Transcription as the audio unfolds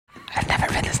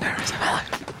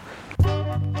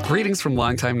Greetings from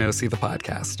Long Time No See, the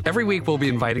podcast. Every week, we'll be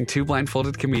inviting two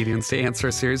blindfolded comedians to answer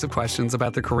a series of questions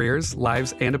about their careers,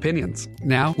 lives, and opinions.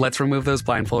 Now, let's remove those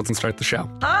blindfolds and start the show.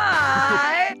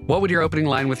 Hi! What would your opening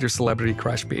line with your celebrity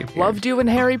crush be? Loved you in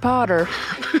Harry Potter.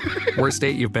 Worst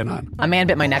date you've been on? A man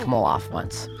bit my neck mole off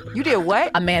once. You did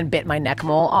what? A man bit my neck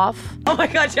mole off. Oh my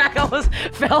God, Jack almost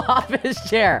fell off his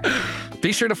chair.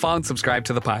 Be sure to follow and subscribe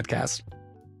to the podcast.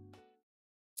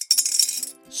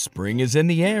 Spring is in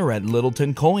the air at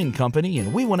Littleton Coin Company,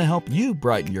 and we want to help you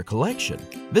brighten your collection.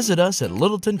 Visit us at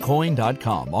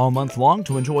littletoncoin.com all month long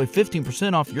to enjoy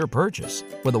 15% off your purchase.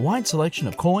 With a wide selection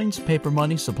of coins, paper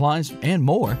money, supplies, and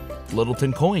more,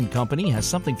 Littleton Coin Company has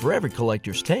something for every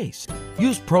collector's taste.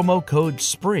 Use promo code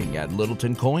SPRING at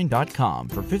littletoncoin.com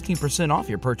for 15% off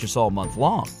your purchase all month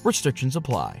long. Restrictions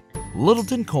apply.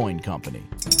 Littleton Coin Company.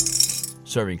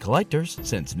 Serving collectors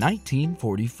since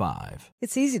 1945.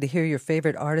 It's easy to hear your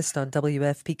favorite artist on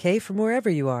WFPK from wherever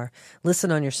you are.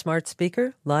 Listen on your smart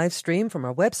speaker, live stream from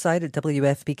our website at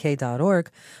WFPK.org,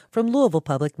 from Louisville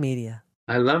Public Media.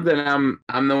 I love that I'm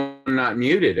the one not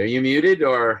muted. Are you muted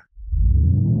or?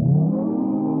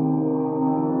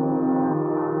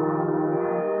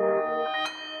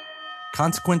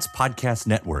 Consequence Podcast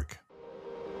Network.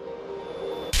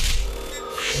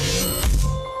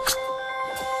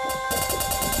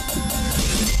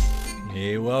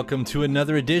 Hey, welcome to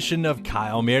another edition of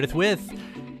Kyle Meredith With.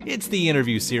 It's the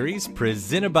interview series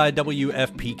presented by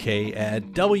WFPK at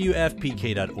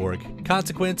WFPK.org.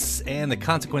 Consequence and the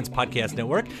Consequence Podcast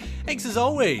Network. Thanks as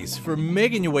always for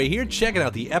making your way here, checking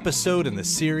out the episode and the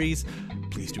series.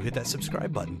 Please do hit that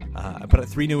subscribe button. I put out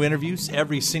 3 new interviews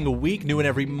every single week, new one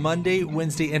every Monday,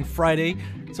 Wednesday, and Friday.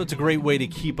 So it's a great way to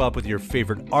keep up with your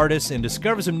favorite artists and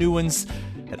discover some new ones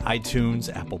at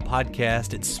iTunes, Apple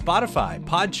Podcast, at Spotify,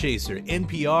 Podchaser,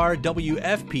 NPR,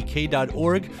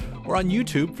 WFPK.org, or on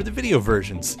YouTube for the video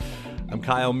versions. I'm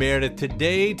Kyle Meredith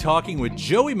today, talking with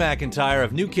Joey McIntyre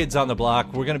of New Kids on the Block.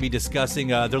 We're going to be discussing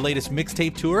their latest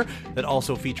mixtape tour that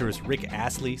also features Rick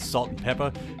Astley,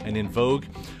 Salt-N-Pepa, and In Vogue.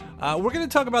 We're going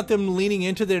to talk about them leaning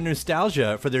into their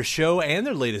nostalgia for their show and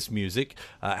their latest music,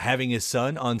 having his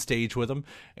son on stage with them,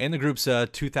 and the group's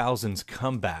 2000s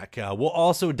comeback. We'll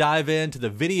also dive into the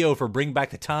video for Bring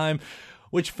Back the Time,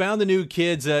 which found the New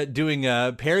Kids doing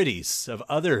parodies of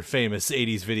other famous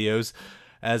 80s videos,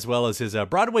 as well as his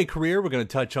Broadway career. We're going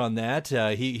to touch on that.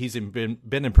 He's been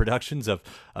in productions of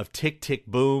Tick, Tick,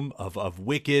 Boom, of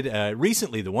Wicked,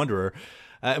 recently The Wanderer.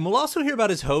 And we'll also hear about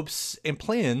his hopes and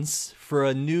plans for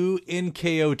a new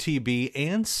NKOTB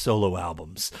and solo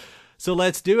albums. So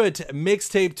let's do it.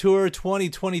 Mixtape Tour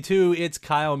 2022. It's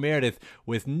Kyle Meredith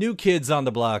with New Kids on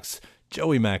the Block's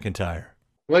Joey McIntyre.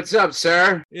 What's up,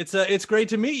 sir? It's great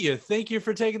to meet you. Thank you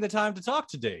for taking the time to talk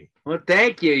today. Well,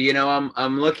 thank you. You know,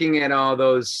 I'm looking at all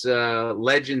those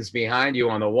legends behind you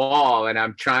on the wall, and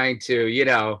I'm trying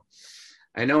to,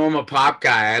 I know I'm a pop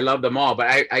guy. I love them all, but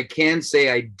I can say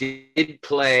I did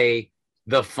play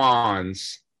the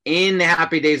Fonz in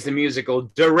Happy Days the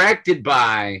Musical, directed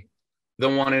by the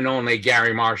one and only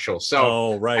Gary Marshall.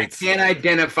 So I can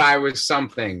identify with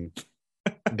something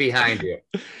behind you.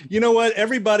 You know what?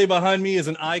 Everybody behind me is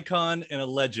an icon and a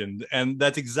legend, and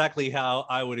that's exactly how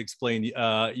I would explain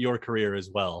your career as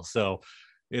well. So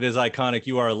it is iconic.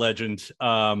 You are a legend.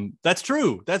 That's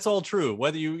true. That's all true.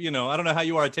 Whether I don't know how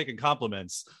you are at taking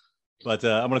compliments, but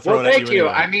I'm going to throw it at you. Thank you.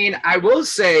 Anyway. I mean, I will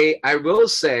say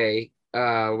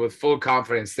with full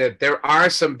confidence that there are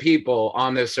some people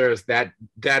on this earth that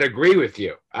agree with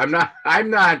you. I'm not,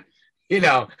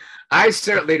 I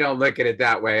certainly don't look at it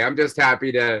that way. I'm just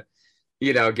happy to,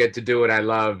 get to do what I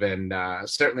love. And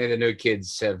certainly the New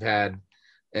Kids have had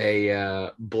a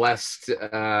blessed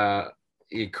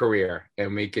career,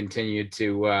 and we continue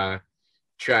to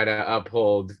try to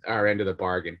uphold our end of the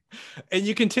bargain. And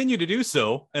you continue to do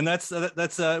so, and that's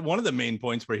one of the main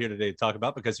points we're here today to talk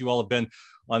about, because you all have been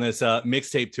on this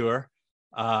mixtape tour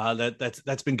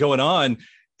that's been going on,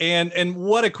 and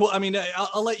what a cool. I mean,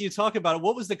 I'll let you talk about it.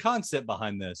 What was the concept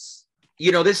behind this?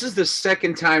 This is the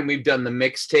second time we've done the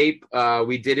mixtape.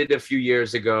 We did it a few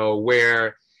years ago,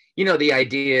 where the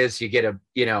idea is you get a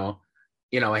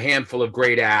handful of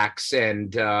great acts,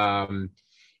 and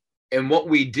what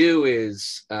we do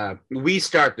is we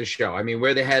start the show. I mean,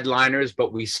 we're the headliners,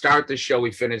 but we start the show,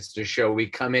 we finish the show, we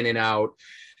come in and out.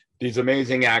 These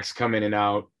amazing acts come in and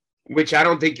out, which I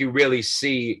don't think you really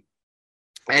see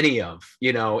any of,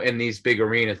 in these big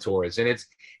arena tours. And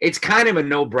it's kind of a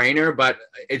no-brainer, but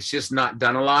it's just not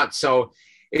done a lot. So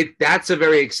that's a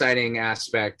very exciting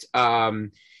aspect.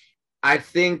 I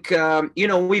think,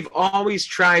 we've always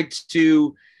tried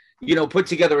to put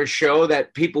together a show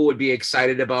that people would be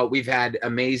excited about. We've had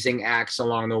amazing acts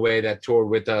along the way that toured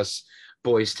with us.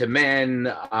 Boys to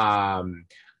Men,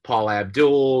 Paul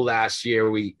Abdul. Last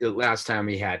time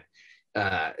we had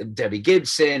Debbie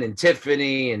Gibson and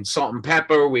Tiffany and Salt and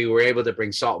Pepper. We were able to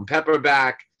bring Salt and Pepper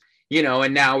back,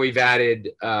 and now we've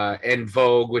added En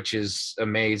Vogue, which is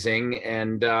amazing,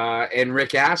 and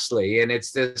Rick Astley, and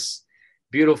it's this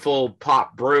beautiful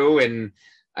pop brew. And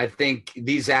I think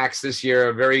these acts this year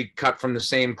are very cut from the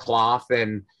same cloth,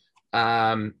 and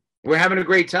we're having a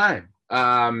great time.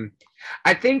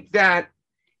 I think that,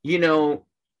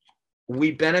 we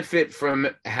benefit from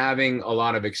having a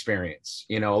lot of experience.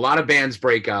 A lot of bands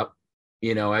break up,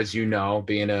 as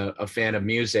being a fan of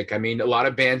music. I mean, a lot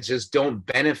of bands just don't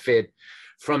benefit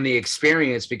from the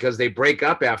experience because they break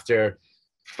up after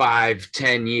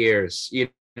 5-10 years,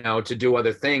 to do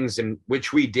other things, and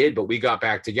which we did, but we got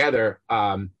back together.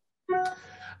 I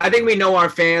think we know our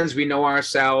fans, we know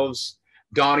ourselves.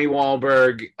 Donnie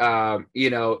Wahlberg,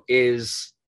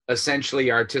 is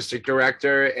essentially artistic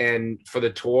director and for the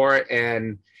tour,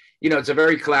 and it's a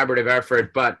very collaborative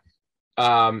effort, but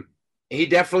he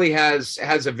definitely has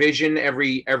a vision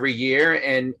every year,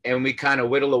 and we kind of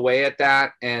whittle away at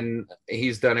that, and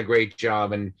he's done a great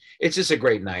job, and it's just a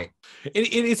great night.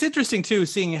 It's interesting too,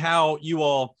 seeing how you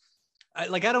all,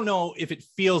 I don't know if it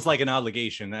feels like an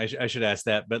obligation. I should ask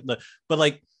that, but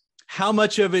like, how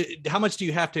much do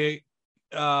you have to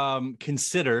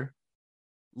consider,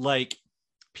 like,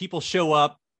 people show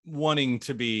up wanting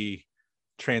to be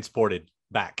transported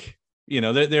back?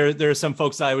 There are some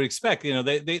folks I would expect,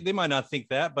 they might not think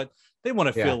that, but they want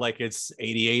to feel like it's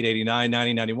 88, 89,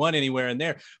 90, 91, anywhere in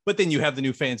there. But then you have the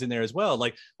new fans in there as well.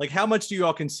 Like how much do you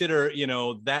all consider,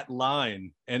 that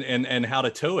line and how to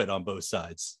toe it on both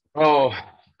sides? Oh,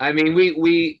 I mean,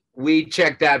 we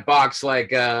check that box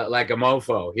like a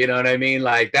mofo, you know what I mean?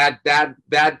 Like that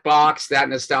box, that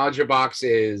nostalgia box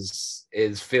is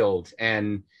filled.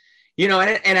 And,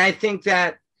 and I think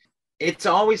that it's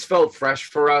always felt fresh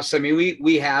for us. I mean,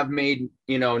 we have made,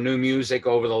 new music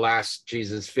over the last,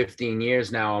 15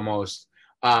 years now almost.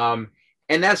 And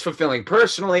that's fulfilling.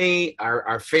 Personally,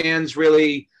 our fans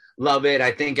really love it.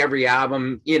 I think every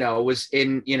album, was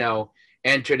in,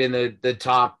 entered in the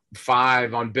top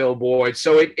 5 on Billboard.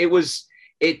 So it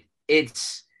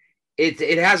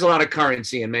has a lot of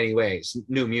currency in many ways,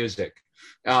 new music.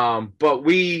 But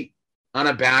we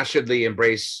unabashedly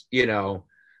embrace,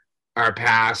 our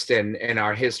past and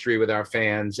our history with our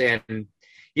fans. And,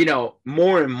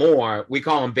 more and more, we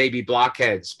call them baby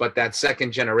blockheads, but that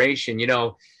second generation,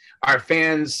 our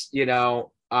fans,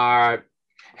 have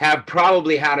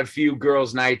probably had a few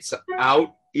girls' nights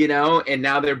out, and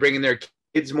now they're bringing their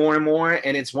kids more and more,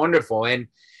 and it's wonderful. And,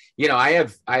 I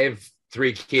have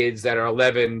 3 kids that are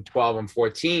 11, 12, and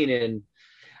 14. And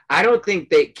I don't think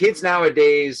kids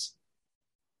nowadays,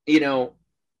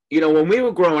 when we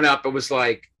were growing up, it was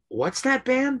like, what's that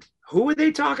band? Who are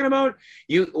they talking about?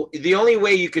 The only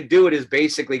way you could do it is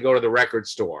basically go to the record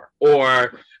store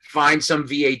or find some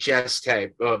VHS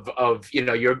tape of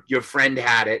your friend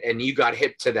had it and you got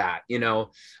hip to that.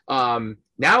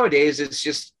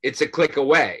 Nowadays it's a click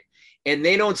away, and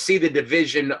they don't see the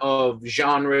division of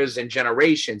genres and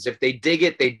generations. If they dig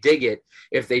it, they dig it.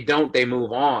 If they don't, they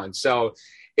move on. So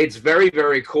it's very,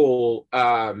 very cool.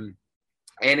 And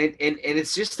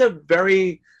it's just I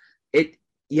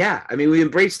mean, we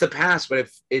embrace the past, but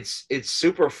it's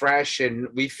super fresh, and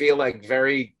we feel like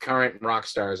very current rock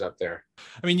stars up there.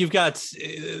 I mean, you've got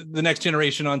the next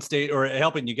generation on stage, or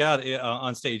helping you got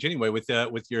on stage anyway with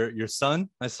your son.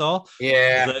 I saw,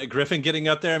 Griffin getting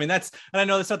up there. I mean, and I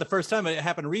know that's not the first time, but it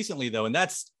happened recently though, and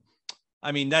that's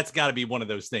got to be one of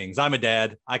those things. I'm a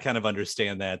dad. I kind of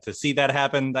understand that. To see that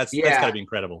happen, that's got to be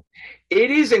incredible.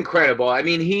 It is incredible. I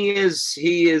mean, he's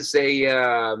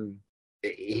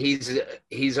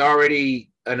already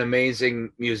an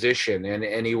amazing musician,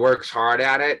 and he works hard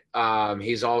at it.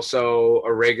 He's also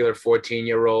a regular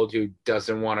 14-year-old who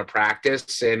doesn't want to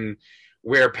practice, and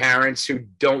we're parents who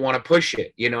don't want to push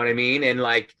it. You know what I mean? And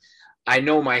like, I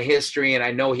know my history, and I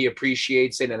know he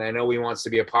appreciates it, and I know he wants to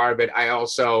be a part of it. I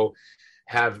also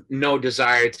have no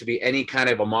desire to be any kind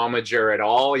of a momager at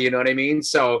all. You know what I mean?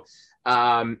 So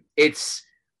it's,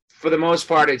 for the most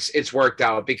part, it's worked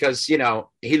out because,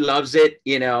 he loves it,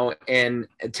 and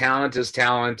talent is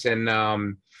talent.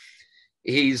 And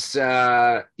he's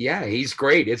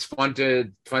great. It's fun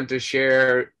to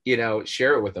share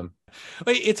it with him.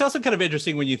 It's also kind of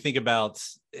interesting when you think about,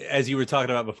 as you were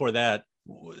talking about before that,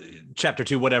 chapter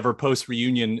 2, whatever, post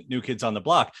reunion, New Kids on the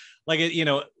Block. Like, you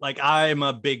know, like I'm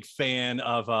a big fan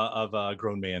of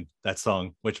Grown Man, that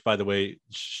song, which, by the way,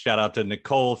 shout out to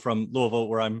Nicole from Louisville,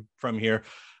 where I'm from here,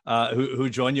 who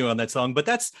joined you on that song. But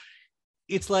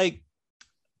it's like,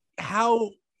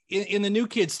 how in the New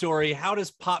Kid story, how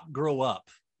does pop grow up,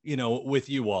 you know, with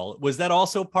you all? Was that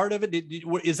also part of it?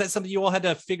 Is that something you all had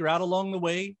to figure out along the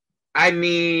way? I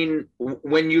mean,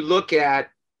 when you look at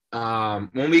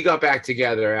when we got back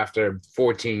together after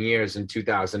 14 years in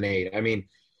 2008, I mean,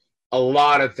 a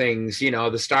lot of things, you know,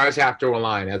 the stars have to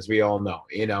align, as we all know,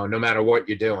 you know, no matter what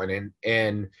you're doing.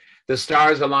 And the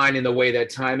stars align in the way that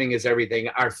timing is everything.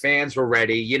 Our fans were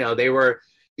ready, you know, they were,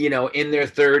 you know, in their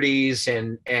 30s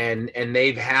and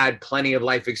they've had plenty of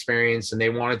life experience and they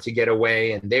wanted to get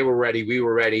away and they were ready. We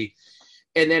were ready.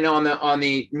 And then on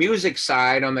the music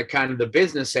side, on the kind of the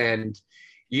business end,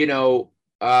 you know,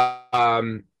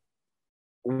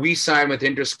 we signed with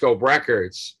Interscope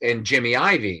Records and Jimmy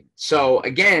Iovine. So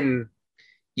again,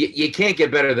 you can't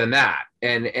get better than that.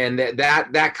 And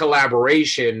that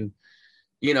collaboration,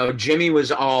 you know, Jimmy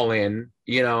was all in,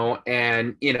 you know,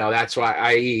 and, you know, that's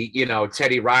why you know,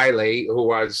 Teddy Riley, who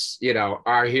was, you know,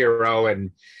 our hero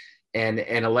and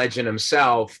a legend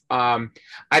himself.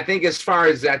 I think as far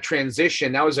as that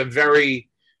transition, that was a very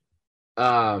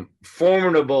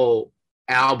formidable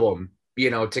album,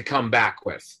 you know, to come back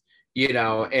with. You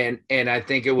know, and I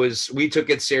think we took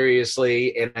it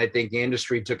seriously, and I think the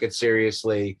industry took it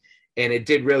seriously, and it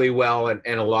did really well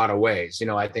in a lot of ways. You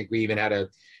know, I think we even had a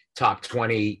top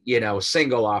 20, you know,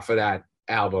 single off of that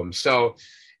album. So,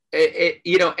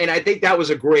 you know, and I think that was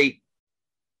a great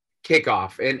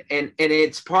kickoff, and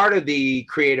it's part of the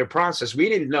creative process. We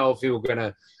didn't know if we were going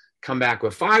to come back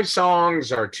with 5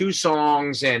 songs or 2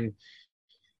 songs, and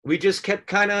we just kept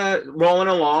kind of rolling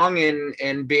along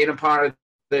and being a part of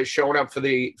showing up for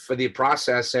the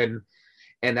process, and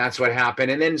that's what happened.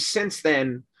 And then since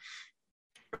then,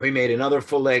 we made another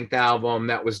full-length album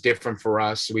that was different for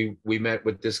us. We met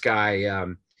with this guy.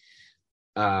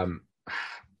 They're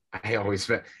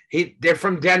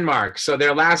from Denmark, so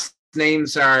their last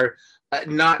names are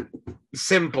not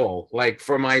simple, like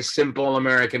for my simple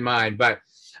American mind. But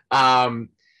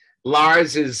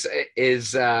Lars is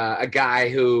a guy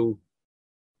who,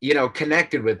 you know,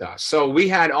 connected with us. So we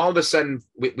had all of a sudden,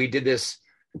 we did this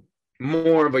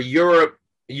more of a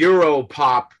Euro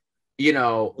pop, you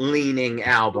know, leaning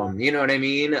album, you know what I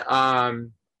mean?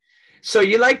 So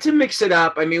you like to mix it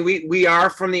up. I mean, we are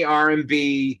from the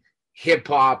R&B, hip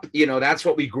hop, you know, that's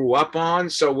what we grew up on.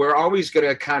 So we're always going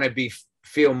to kind of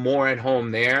feel more at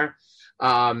home there.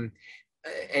 And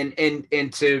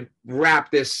to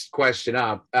wrap this question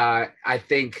up, I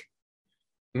think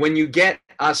when you get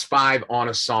us 5 on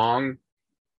a song,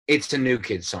 it's a New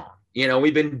Kid song. You know,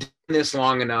 we've been doing this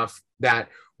long enough that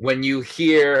when you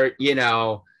hear, you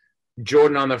know,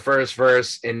 Jordan on the first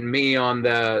verse and me on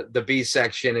the B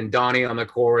section and Donnie on the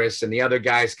chorus and the other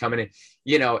guys coming in,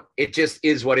 you know, it just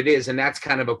is what it is. And that's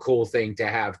kind of a cool thing to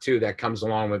have too, that comes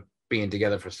along with being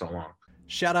together for so long.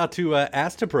 Shout out to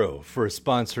Astapro for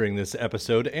sponsoring this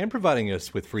episode and providing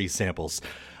us with free samples.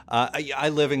 I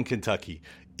live in Kentucky,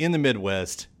 in the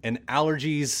Midwest, and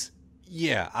allergies,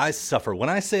 yeah, I suffer. When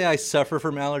I say I suffer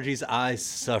from allergies, I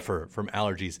suffer from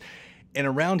allergies. And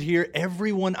around here,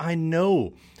 everyone I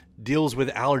know deals with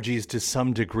allergies to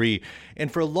some degree.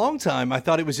 And for a long time, I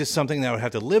thought it was just something that I would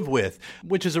have to live with,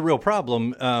 which is a real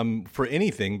problem for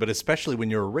anything, but especially when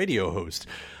you're a radio host.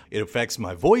 It affects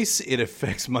my voice, it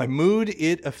affects my mood,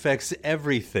 it affects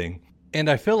everything. And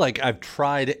I feel like I've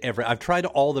tried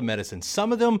all the medicines.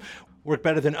 Some of them work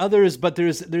better than others, but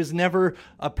there's never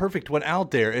a perfect one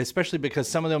out there, especially because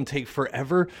some of them take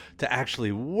forever to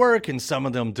actually work and some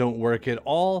of them don't work at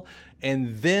all.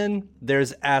 And then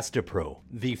there's Astapro,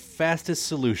 the fastest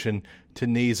solution to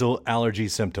nasal allergy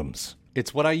symptoms.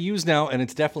 It's what I use now, and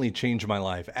it's definitely changed my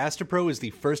life. Astapro is the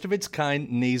first of its kind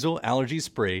nasal allergy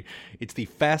spray. It's the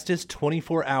fastest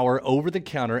 24-hour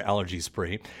over-the-counter allergy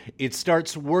spray. It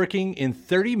starts working in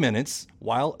 30 minutes,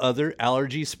 while other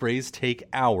allergy sprays take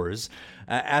hours.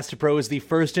 Astapro is the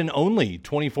first and only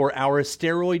 24-hour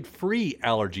steroid-free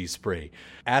allergy spray.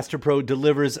 Astapro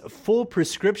delivers full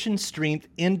prescription-strength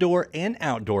indoor and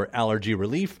outdoor allergy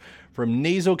relief from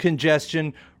nasal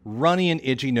congestion, runny and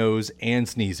itchy nose, and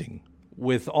sneezing.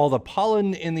 With all the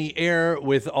pollen in the air,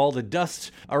 with all the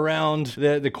dust around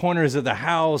the corners of the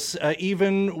house,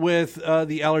 even with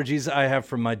the allergies I have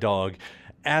from my dog,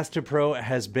 Astapro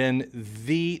has been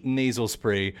the nasal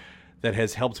spray that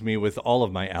has helped me with all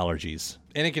of my allergies.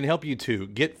 And it can help you too.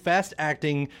 Get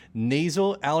fast-acting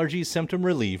nasal allergy symptom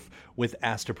relief with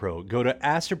Astapro. Go to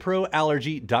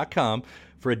astaproallergy.com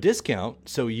for a discount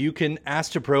so you can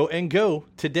Astepro and go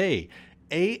today.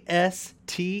 ASTEPRO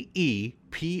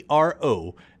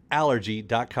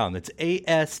allergy.com. That's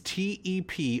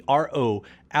ASTEPRO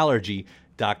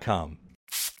allergy.com.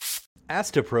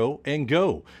 Astepro and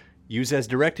go. Use as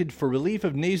directed for relief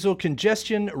of nasal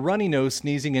congestion, runny nose,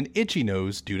 sneezing, and itchy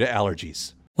nose due to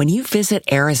allergies. When you visit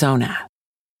Arizona,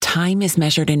 time is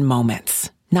measured in moments,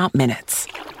 not minutes.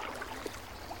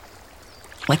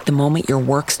 Like the moment your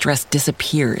work stress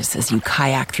disappears as you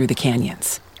kayak through the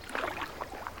canyons.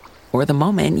 Or the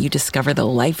moment you discover the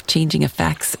life-changing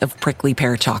effects of prickly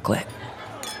pear chocolate.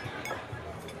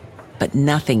 But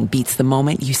nothing beats the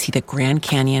moment you see the Grand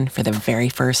Canyon for the very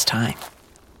first time.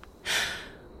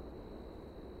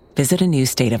 Visit a new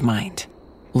state of mind.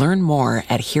 Learn more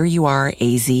at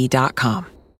hereyouareaz.com.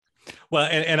 Well,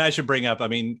 and I should bring up, I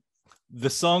mean, the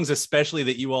songs especially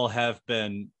that you all have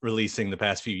been releasing the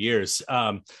past few years.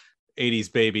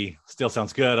 80s Baby still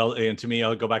sounds good. And to me,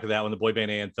 I'll go back to that one, the boy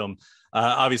band anthem.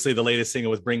 Obviously, the latest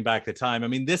single was Bring Back the Time. I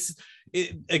mean,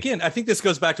 again, I think this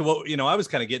goes back to what, I was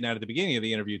kind of getting at the beginning of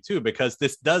the interview, too, because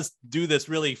this does do this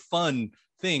really fun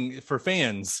thing for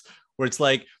fans where it's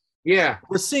like, yeah,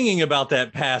 we're singing about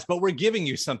that past, but we're giving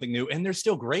you something new, and they're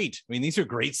still great. I mean, these are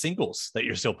great singles that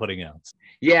you're still putting out.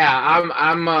 Yeah,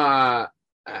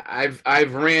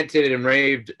 I've ranted and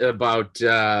raved about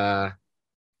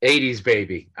 80s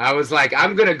Baby. I was like, I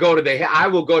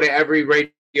will go to every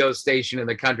radio station in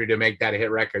the country to make that a hit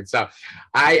record. So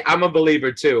I'm a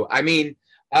believer too. I mean,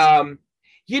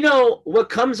 what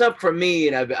comes up for me,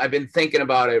 and I've been thinking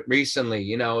about it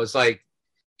recently, it's like,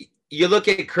 you look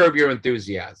at Curb Your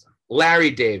Enthusiasm.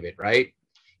 Larry David, right?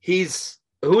 Who's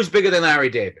bigger than Larry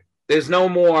David? There's no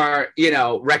more,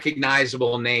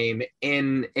 recognizable name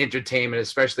in entertainment,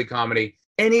 especially comedy.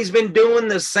 And he's been doing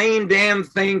the same damn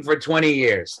thing for 20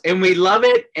 years. And we love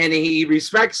it, and he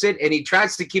respects it, and he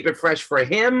tries to keep it fresh for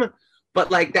him. But,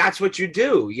 like, that's what you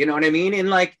do. You know what I mean? And,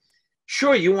 like,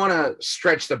 sure, you want to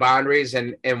stretch the boundaries.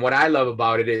 And what I love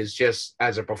about it is just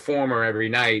as a performer every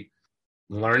night,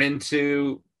 learning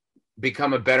to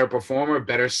become a better performer,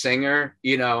 better singer,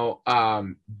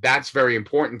 that's very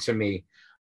important to me.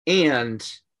 And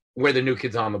we're the New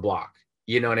Kids on the Block,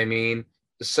 you know what I mean?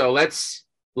 So let's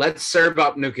serve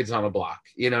up New Kids on the Block,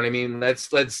 you know what I mean? Let's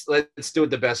do it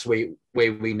the best way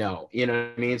we know, you know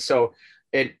what I mean? So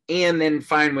and then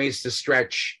find ways to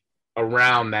stretch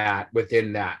around that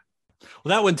within that.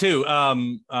 Well, that one too,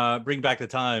 Bring Back the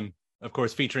Time, of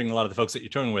course, featuring a lot of the folks that you're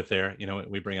touring with there.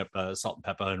 We bring up Salt and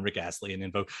Peppa and Rick Astley and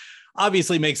Invo.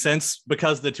 Obviously makes sense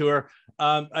because of the tour.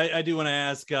 I do want to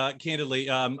ask candidly,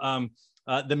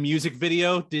 the music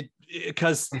video,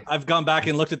 because I've gone back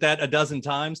and looked at that a dozen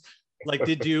times. Like,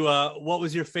 did you, what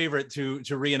was your favorite to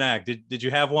reenact? Did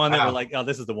you have one that were like, oh,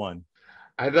 this is the one?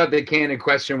 I thought the candid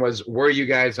question was, were you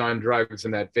guys on drugs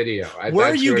in that video?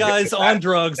 Were you guys on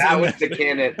drugs? That was the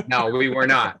candid. No, we were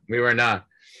not. We were not.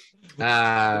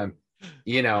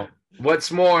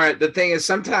 What's more, the thing is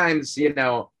sometimes,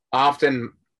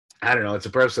 often, I don't know, it's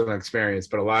a personal experience,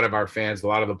 but a lot of our fans, a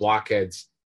lot of the blockheads,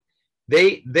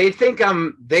 they think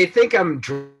I'm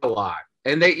drunk a lot,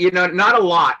 and they, not a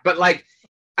lot, but like,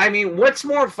 I mean, what's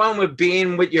more fun with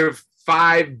being with your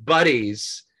 5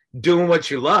 buddies doing what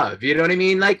you love? You know what I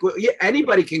mean? Like,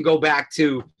 anybody can go back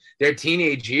to their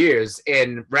teenage years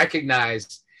and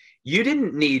recognize you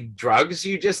didn't need drugs.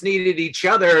 You just needed each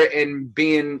other and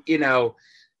being,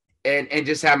 and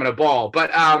just having a ball.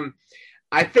 But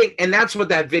I think, and that's what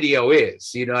that video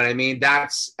is. You know what I mean?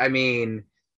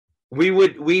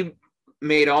 We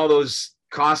made all those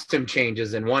costume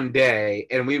changes in one day,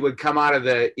 and we would come out of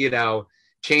the,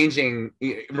 changing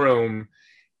room,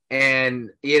 and,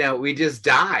 we just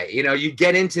die. You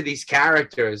get into these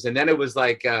characters, and then it was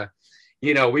like,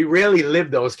 we really live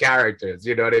those characters.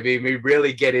 You know what I mean? We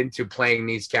really get into playing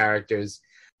these characters.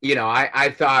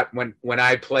 I thought when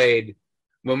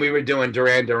we were doing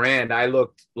Duran Duran, I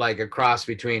looked like a cross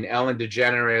between Ellen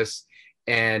DeGeneres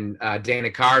and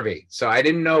Dana Carvey. So I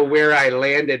didn't know where I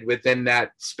landed within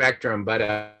that spectrum,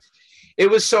 but it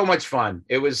was so much fun.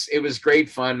 It was great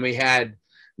fun. We had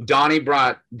Donnie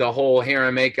brought the whole hair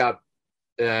and makeup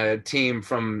team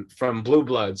from Blue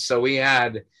Bloods. So we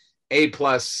had A+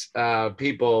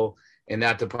 people in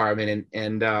that department,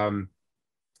 and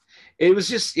it was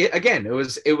just, again, it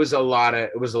was a lot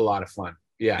of fun.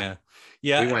 Yeah.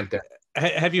 We went there.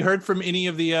 Have you heard from any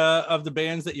of the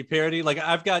bands that you parody? Like,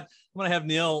 I'm going to have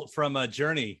Neil from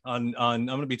Journey on. I'm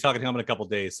going to be talking to him in a couple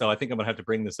of days, so I think I'm going to have to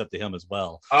bring this up to him as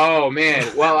well. Oh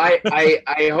man, well,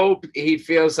 I hope he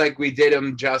feels like we did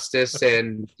him justice,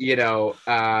 and they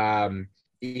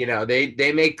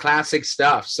make classic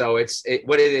stuff. So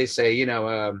what do they say?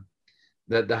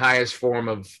 the highest form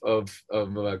of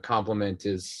a compliment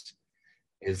is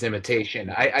imitation.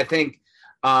 I think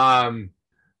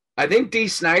Dee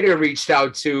Snider reached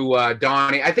out to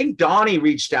Donnie. I think Donnie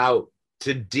reached out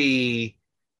to Dee,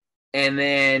 and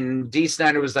then Dee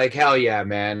Snider was like, "Hell yeah,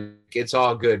 man, it's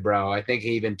all good, bro." I think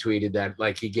he even tweeted that,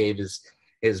 like, he gave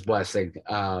his blessing.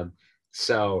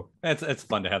 So that's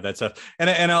fun to have that stuff.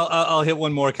 And I'll hit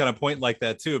one more kind of point like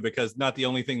that too, because not the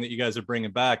only thing that you guys are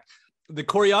bringing back, the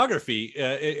choreography,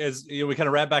 as you know, we kind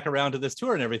of wrap back around to this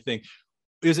tour and everything.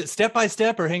 Is it Step by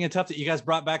Step or Hanging Tough that you guys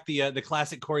brought back the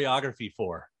classic choreography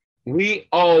for? We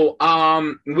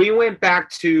went back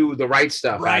to the Right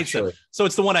Stuff, actually. So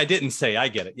it's the one I didn't say. I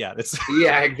get it. Yeah, that's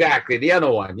yeah, exactly. The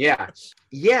other one. Yeah.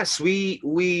 Yes, we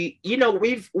you know,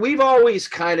 we've always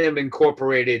kind of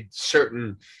incorporated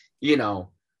certain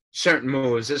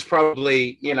moves. There's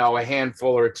probably, you know, a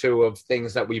handful or two of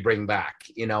things that we bring back,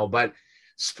 you know, but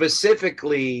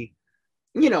specifically,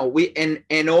 you know, we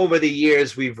and over the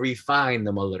years we've refined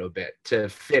them a little bit to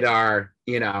fit our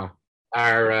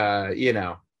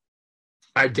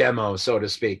demo, so to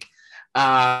speak.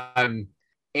 And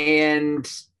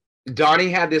Donnie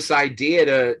had this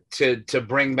idea to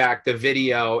bring back the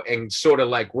video, and sort of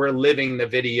like we're living the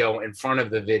video in front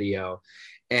of the video.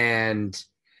 And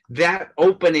that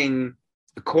opening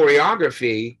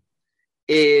choreography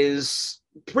is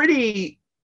pretty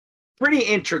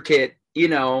intricate, you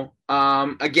know.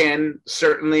 Again,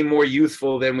 certainly more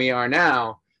youthful than we are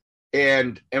now,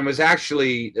 and was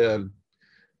actually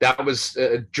that was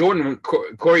Jordan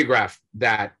choreographed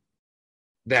that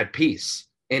piece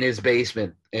in his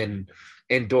basement in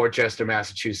Dorchester,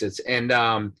 Massachusetts. And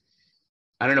I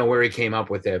don't know where he came up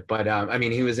with it, but I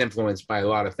mean, he was influenced by a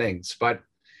lot of things. But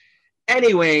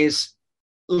anyways,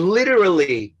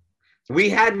 literally, we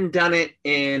hadn't done it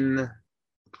in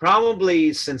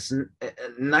probably since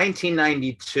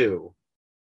 1992.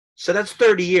 So that's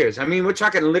 30 years. I mean, we're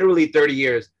talking literally 30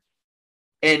 years.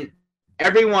 And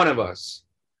every one of us,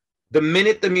 the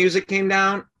minute the music came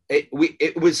down,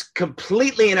 it was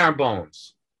completely in our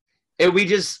bones. And we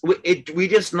just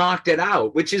knocked it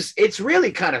out, it's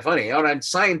really kind of funny on a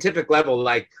scientific level.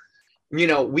 Like, you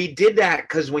know, we did that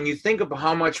because when you think of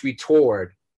how much we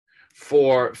toured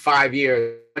for 5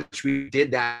 years, how much we did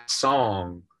that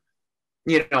song,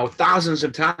 you know, thousands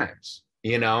of times,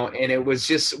 you know, and it was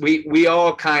just, we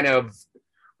all kind of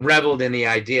reveled in the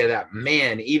idea that,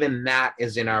 man, even that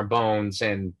is in our bones.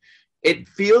 And it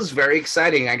feels very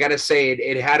exciting. I got to say,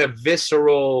 it had a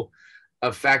visceral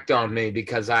effect on me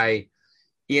because it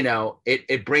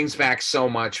brings back so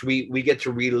much. We get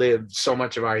to relive so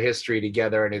much of our history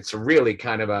together. And it's really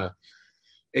kind of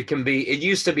it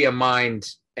used to be a mind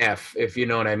F, if you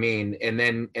know what I mean. And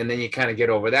then you kind of get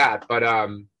over that. But,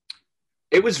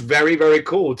 it was very, very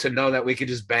cool to know that we could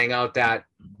just bang out that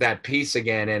piece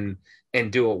again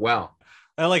and do it well.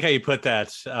 I like how you put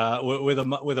that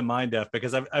with a mind F,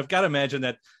 because I've got to imagine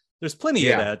that there's plenty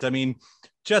of that. I mean,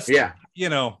 you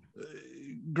know,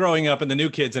 growing up, and the New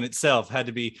Kids in itself had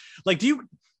to be like, you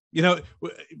know,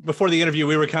 before the interview,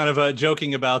 we were kind of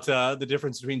joking about the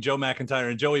difference between Joe McIntyre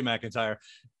and Joey McIntyre.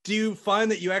 Do you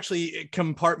find that you actually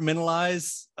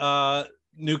compartmentalize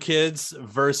New Kids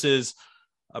versus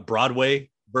Broadway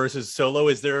versus solo?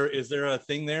 Is there a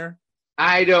thing there?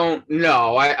 I don't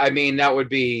know. I mean,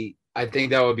 I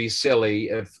think that would be silly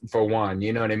for one,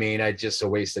 you know what I mean? It's just a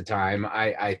waste of time.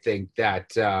 I think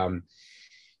that,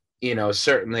 you know,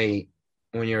 certainly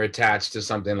when you're attached to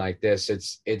something like this,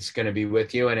 it's going to be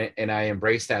with you. And I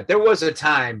embrace that. There was a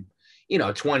time, you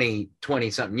know, 20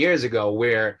 something years ago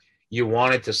where you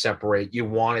wanted to separate, you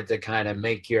wanted to kind of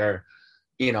make your,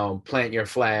 you know, plant your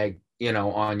flag, you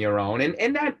know, on your own.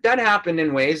 And that happened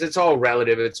in ways. It's all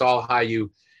relative. It's all how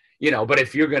you know, but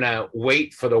if you're going to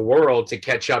wait for the world to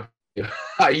catch up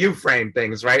how you frame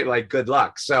things, right? Like, good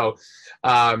luck. So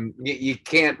you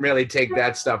can't really take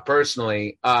that stuff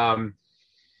personally.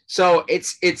 So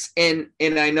it's and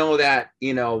I know that,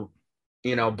 you know,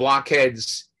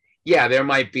 blockheads, yeah, there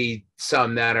might be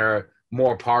some that are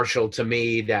more partial to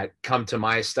me that come to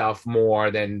my stuff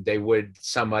more than they would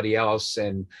somebody else,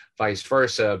 and vice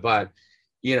versa. But,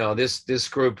 you know, this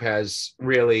group has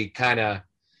really kind of,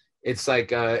 it's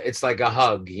like a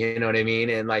hug, you know what I mean?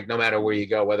 And like, no matter where you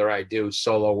go, whether I do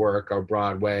solo work or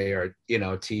Broadway or, you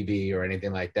know, TV or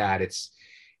anything like that,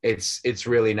 it's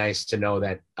really nice to know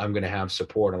that I'm going to have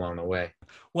support along the way.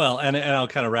 Well, and I'll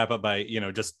kind of wrap up by, you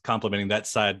know, just complimenting that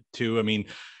side too. I mean,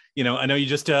 you know, I know you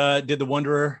just did The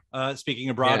Wanderer, speaking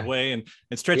of Broadway, and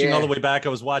stretching all the way back. I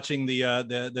was watching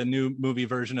the new movie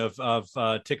version of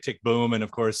Tick, Tick, Boom. And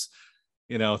of course,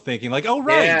 you know, thinking like, oh,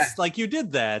 right, like you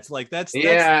did that. Like that's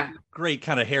great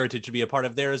kind of heritage to be a part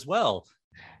of there as well.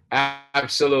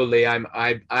 Absolutely.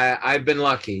 I've been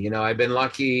lucky, I've been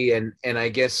lucky. And I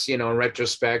guess, in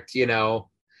retrospect,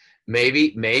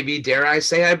 maybe dare I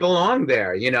say I belong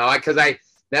there, because that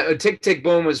Tick, Tick,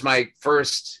 Boom was my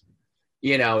first,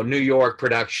 New York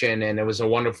production, and it was a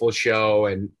wonderful show.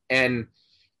 And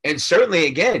certainly,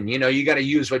 again, you got to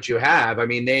use what you have. I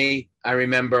mean, I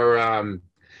remember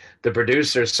the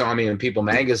producers saw me in People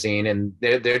magazine, and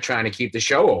they're trying to keep the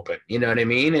show open. You know what I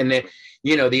mean? And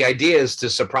the idea is to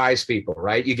surprise people,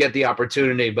 right? You get the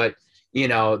opportunity, but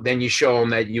then you show them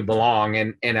that you belong.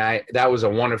 And that was a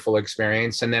wonderful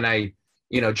experience. And then I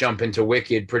jump into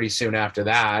Wicked pretty soon after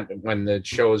that when the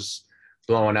show's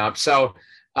blowing up. So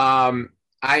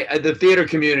the theater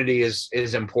community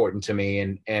is important to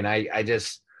me, and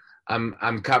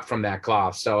I'm cut from that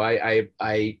cloth. So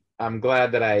I'm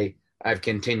glad that I've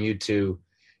continued to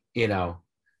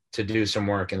do some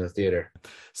work in the theater.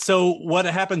 So what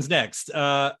happens next?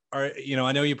 I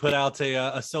know you put out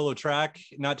a solo track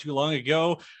not too long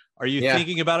ago. Are you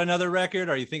thinking about another record?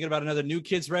 Are you thinking about another New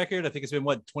Kids record? I think it's been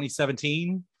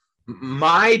 2017.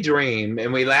 My dream,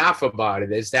 and we laugh about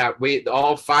it, is that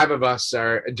all 5 of us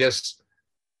are just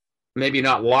maybe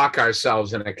not lock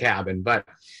ourselves in a cabin, but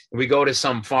we go to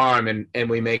some farm and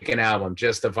we make an album,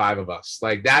 just the 5 of us.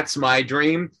 Like, that's my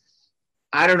dream.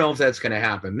 I don't know if that's going to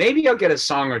happen. Maybe I'll get a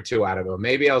song or 2 out of it.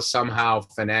 Maybe I'll somehow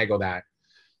finagle that.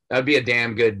 That'd be a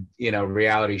damn good,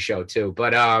 reality show too.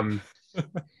 But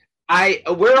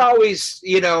we're always,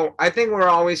 I think we're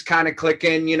always kind of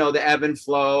clicking, the ebb and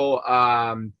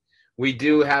flow. We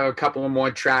do have a couple of more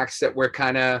tracks that we're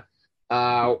kind of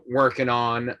working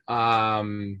on.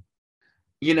 I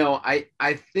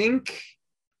think,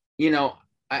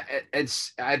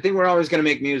 I think we're always going to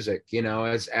make music,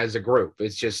 as a group.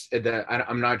 It's just that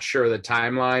I'm not sure the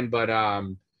timeline, but,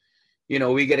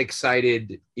 we get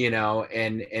excited,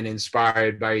 and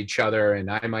inspired by each other. And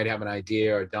I might have an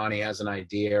idea, or Donnie has an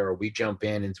idea, or we jump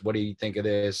in and what do you think of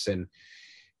this? And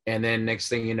then next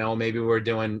thing you know, maybe we're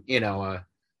doing,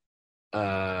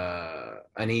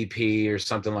 an EP or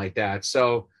something like that.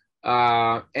 So,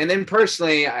 and then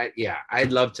personally,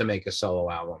 I'd love to make a solo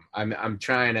album. I'm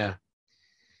trying to,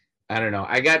 I don't know.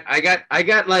 I got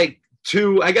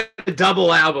a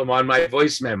double album on my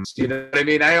voice memos. You know what I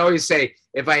mean? I always say,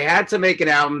 if I had to make an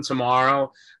album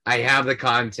tomorrow, I have the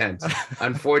content.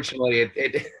 Unfortunately,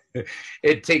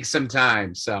 it takes some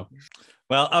time. So,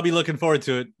 well, I'll be looking forward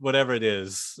to it, whatever it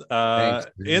is. Thanks,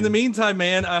 in the meantime,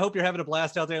 man, I hope you're having a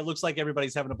blast out there. It looks like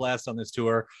everybody's having a blast on this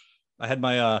tour. I had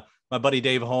my buddy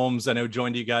Dave Holmes, I know,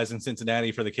 joined you guys in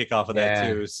Cincinnati for the kickoff of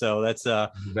that too. So that's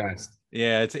best.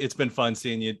 Yeah, it's been fun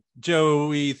seeing you,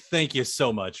 Joey. Thank you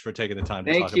so much for taking the time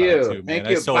to Thank talk you. about it too, man.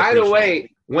 Thank you. By the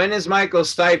way, when is Michael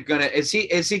Stipe gonna? Is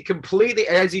he completely?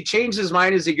 Has he changed his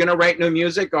mind? Is he gonna write new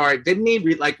music, or didn't he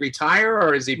retire,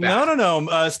 or is he back? No.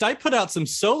 Stipe put out some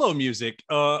solo music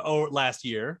last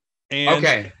year,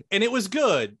 and it was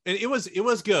good. It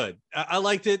was good. I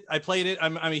liked it. I played it.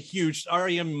 I'm a huge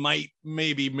REM.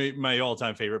 Maybe my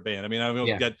all-time favorite band. I mean,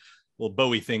 I've got a little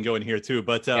Bowie thing going here too,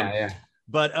 but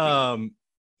But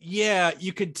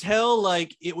you could tell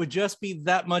like it would just be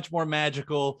that much more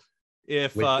magical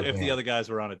if the other guys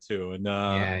were on it too. And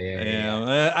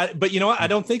but you know what? I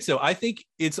don't think so. I think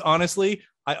I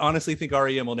honestly think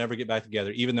REM will never get back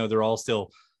together, even though they're all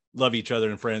still love each other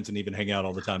and friends and even hang out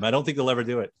all the time. I don't think they'll ever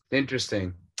do it.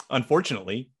 Interesting.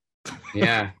 Unfortunately.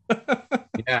 Yeah.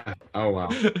 Yeah. Oh wow.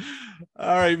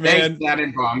 All right, man. Thanks for that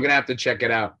info. I'm gonna have to check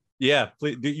it out. Yeah,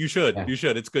 please, you should. Yeah. You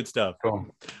should. It's good stuff. Cool.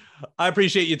 I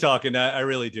appreciate you talking. I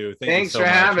really do. Thanks for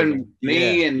having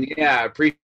me, and I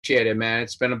appreciate it, man.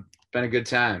 It's been a good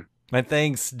time. My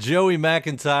thanks, Joey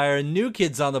McIntyre, New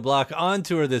Kids on the Block, on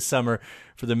tour this summer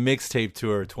for the Mixtape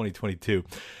Tour 2022.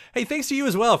 Hey, thanks to you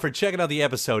as well for checking out the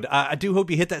episode. I do hope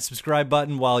you hit that subscribe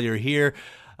button while you're here,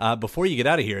 before you get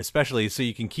out of here, especially so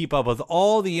you can keep up with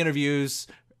all the interviews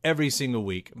every single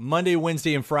week. Monday,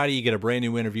 Wednesday, and Friday, you get a brand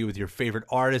new interview with your favorite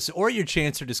artists or your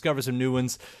chance to discover some new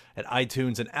ones at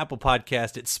iTunes and Apple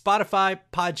Podcast, at Spotify,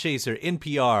 Podchaser,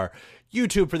 NPR,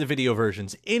 YouTube for the video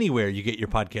versions, anywhere you get your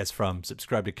podcast from.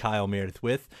 Subscribe to Kyle Meredith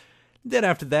With. Then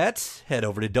after that, head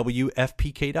over to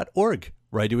WFPK.org,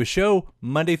 where I do a show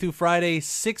Monday through Friday,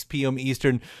 6 p.m.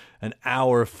 Eastern, an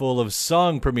hour full of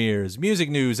song premieres,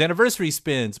 music news, anniversary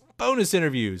spins, bonus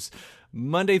interviews,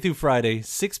 Monday through Friday,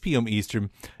 6 p.m. Eastern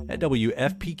at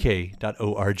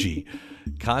WFPK.org.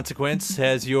 Consequence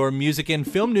has your music and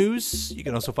film news. You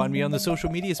can also find me on the social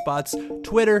media spots,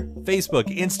 Twitter,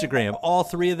 Facebook, Instagram, all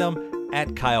 3 of them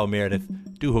at Kyle Meredith.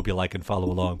 Do hope you like and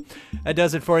follow along. That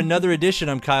does it for another edition.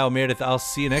 I'm Kyle Meredith. I'll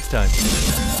see you next time.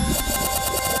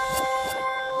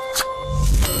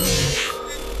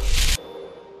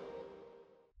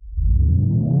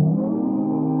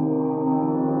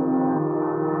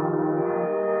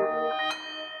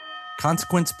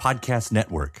 Consequence Podcast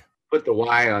Network. Put the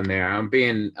Y on there. I'm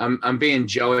being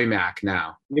Joey Mac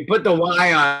now. You put the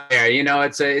Y on there,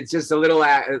 it's just a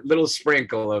little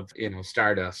sprinkle of,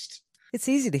 stardust. It's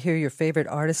easy to hear your favorite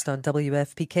artist on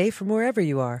WFPK from wherever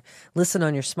you are. Listen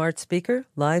on your smart speaker,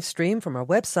 live stream from our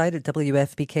website at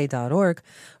WFPK.org,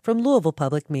 from Louisville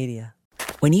Public Media.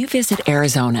 When you visit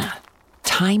Arizona,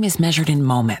 time is measured in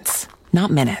moments, not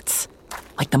minutes.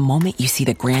 Like the moment you see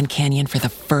the Grand Canyon for the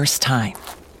first time.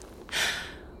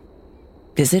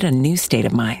 Visit a new state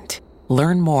of mind.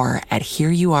 Learn more at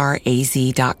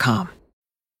hereyouareaz.com.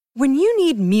 When you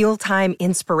need mealtime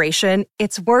inspiration,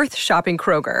 it's worth shopping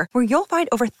Kroger, where you'll find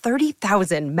over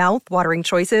 30,000 mouth-watering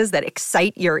choices that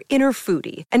excite your inner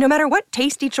foodie. And no matter what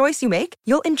tasty choice you make,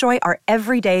 you'll enjoy our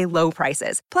everyday low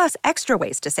prices, plus extra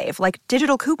ways to save, like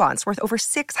digital coupons worth over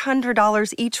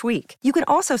 $600 each week. You can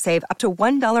also save up to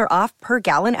 $1 off per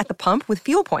gallon at the pump with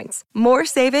fuel points. More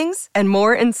savings and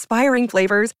more inspiring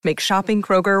flavors make shopping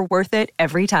Kroger worth it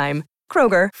every time.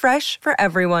 Kroger, fresh for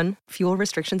everyone. Fuel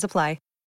restrictions apply.